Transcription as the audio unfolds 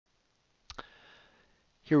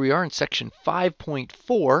Here we are in section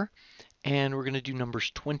 5.4, and we're going to do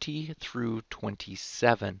numbers 20 through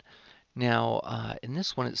 27. Now, in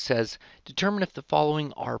this one it says, determine if the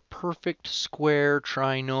following are perfect square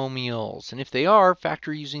trinomials. And if they are,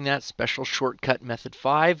 factor using that special shortcut method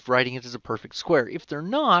 5, writing it as a perfect square. If they're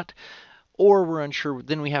not, or we're unsure,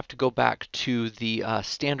 then we have to go back to the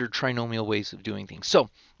standard trinomial ways of doing things. So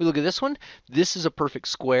we look at this one. This is a perfect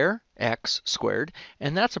square, x squared,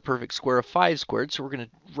 and that's a perfect square of 5 squared. So we're going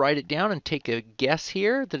to write it down and take a guess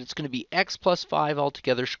here that it's going to be x plus 5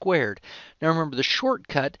 altogether squared. Now remember, the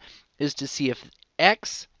shortcut is to see if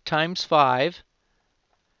x times 5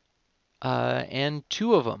 and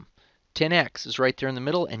 2 of them, 10x, is right there in the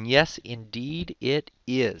middle, and yes, indeed it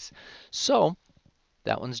is. So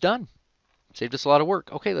that one's done. Saved us a lot of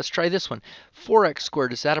work. Okay, let's try this one. 4x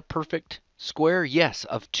squared, is that a perfect square? Yes,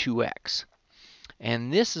 of 2x.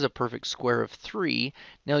 And this is a perfect square of 3.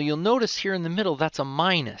 Now you'll notice here in the middle, that's a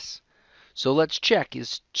minus. So let's check.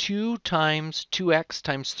 Is 2 times 2x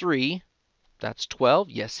times 3, that's 12?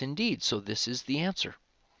 Yes, indeed. So this is the answer.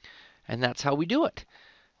 And that's how we do it.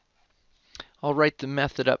 I'll write the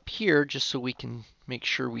method up here just so we can make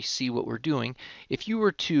sure we see what we're doing. If you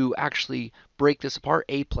were to actually break this apart,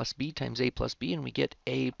 a plus b times a plus b, and we get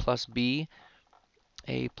a plus b,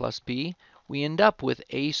 we end up with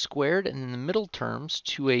a squared, and in the middle terms,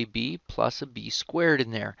 2ab plus a b squared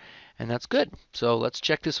in there. And that's good. So let's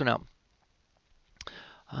check this one out.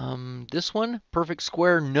 This one, perfect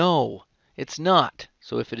square? No, it's not.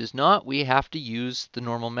 So if it is not, we have to use the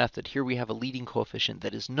normal method. Here we have a leading coefficient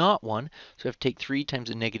that is not 1. So we have to take 3 times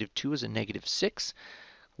a negative 2 is a negative 6.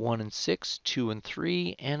 1 and 6, 2 and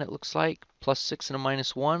 3, and it looks like plus 6 and a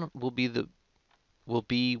minus 1 will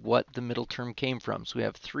be what the middle term came from. So we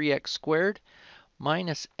have 3x squared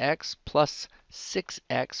minus x plus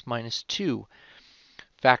 6x minus 2.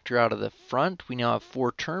 Factor out of the front. We now have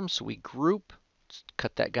 4 terms, so we group. Let's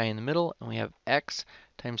cut that guy in the middle, and we have x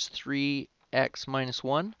times 3x minus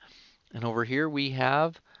 1. And over here we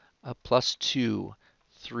have a plus 2,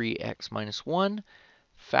 3x minus 1.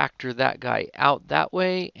 Factor that guy out that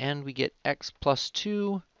way, and we get x plus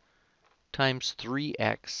 2 times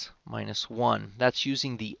 3x minus 1. That's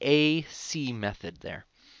using the AC method there.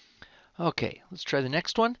 Okay, let's try the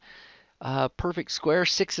next one. Perfect square.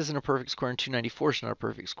 6 isn't a perfect square, and 294 is not a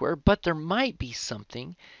perfect square, but there might be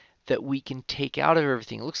something that we can take out of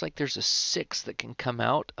everything. It looks like there's a 6 that can come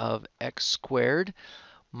out of x squared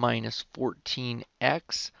minus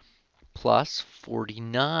 14x plus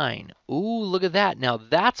 49. Ooh, look at that. Now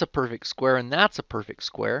that's a perfect square, and that's a perfect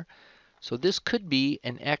square. So this could be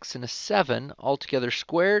an x and a 7 altogether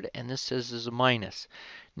squared, and this says is a minus.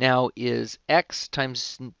 Now, is x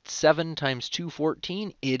times 7 times 2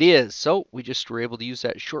 14? It is. So we just were able to use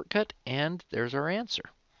that shortcut, and there's our answer.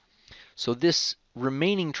 So this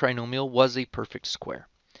remaining trinomial was a perfect square.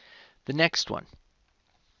 The next one,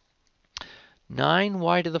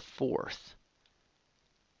 9y to the 4th.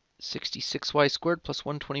 66y squared plus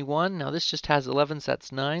 121. Now this just has 11s,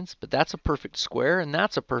 that's 9s, but that's a perfect square, and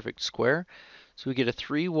that's a perfect square. So we get a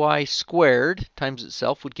 3y squared times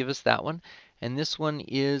itself would give us that one. And this one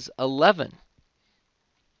is 11.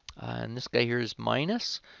 And this guy here is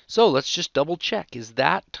minus. So let's just double check. Is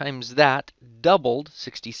that times that doubled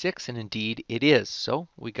 66? And indeed it is. So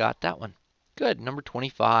we got that one. Good. Number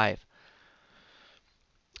 25.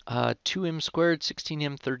 2m squared,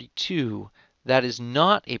 16m 32. That is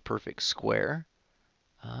not a perfect square.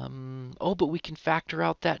 Oh, but we can factor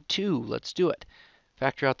out that 2. Let's do it.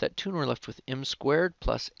 Factor out that 2, and we're left with m squared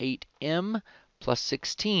plus 8m plus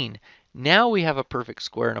 16. Now we have a perfect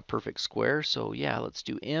square and a perfect square. So yeah, let's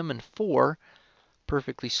do m and 4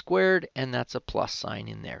 perfectly squared, and that's a plus sign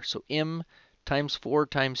in there. So m times 4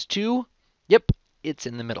 times 2. Yep, it's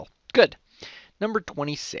in the middle. Good. Number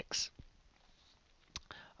 26.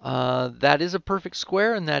 That is a perfect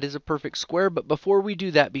square, and that is a perfect square. But before we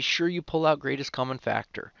do that, be sure you pull out greatest common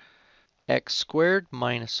factor. X squared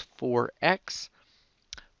minus 4x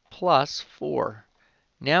plus 4.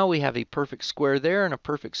 Now we have a perfect square there and a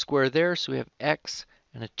perfect square there. So we have x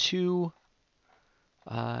and a 2.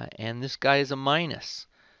 And this guy is a minus.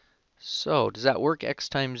 So does that work? X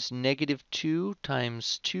times negative 2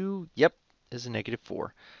 times 2. Yep, is a negative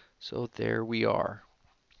 4. So there we are.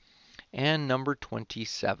 And number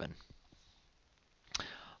 27.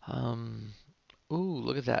 Ooh,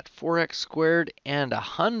 look at that. 4x squared and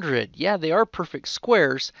 100. Yeah, they are perfect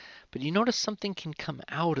squares, but you notice something can come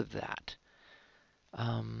out of that.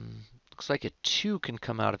 Looks like a 2 can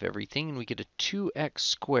come out of everything, and we get a 2x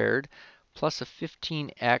squared plus a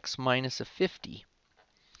 15x minus a 50.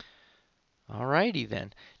 Alrighty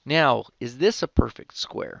then. Now, is this a perfect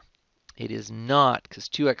square? It is not, because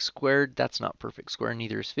 2x squared, that's not perfect square,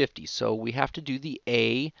 neither is 50. So we have to do the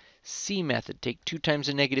AC method. Take 2 times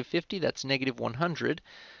a negative 50, that's negative 100.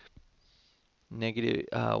 Negative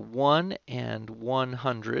 1 and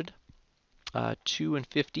 100. 2 and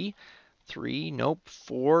 50. 3, nope.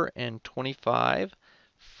 4 and 25.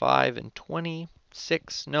 5 and 20.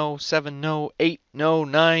 6, no. 7, no. 8, no.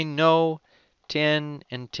 9, no. 10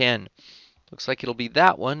 and 10. Looks like it'll be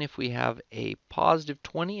that one if we have a positive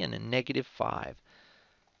 20 and a negative 5.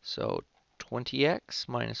 So 20x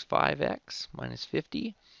minus 5x minus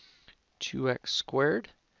 50, 2x squared.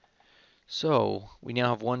 So we now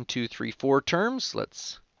have 1, 2, 3, 4 terms.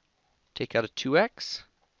 Let's take out a 2x.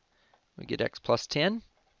 We get x plus 10.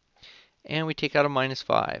 And we take out a minus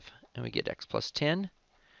 5. And we get x plus 10.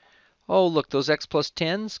 Oh, look, those x plus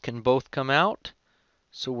 10s can both come out.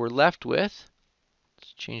 So we're left with,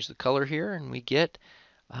 let's change the color here, and we get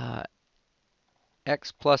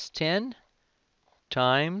x plus 10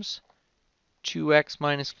 times 2x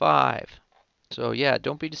minus 5. So yeah,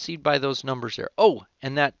 don't be deceived by those numbers there. Oh,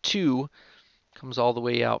 and that 2 comes all the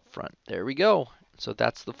way out front. There we go. So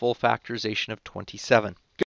that's the full factorization of 27.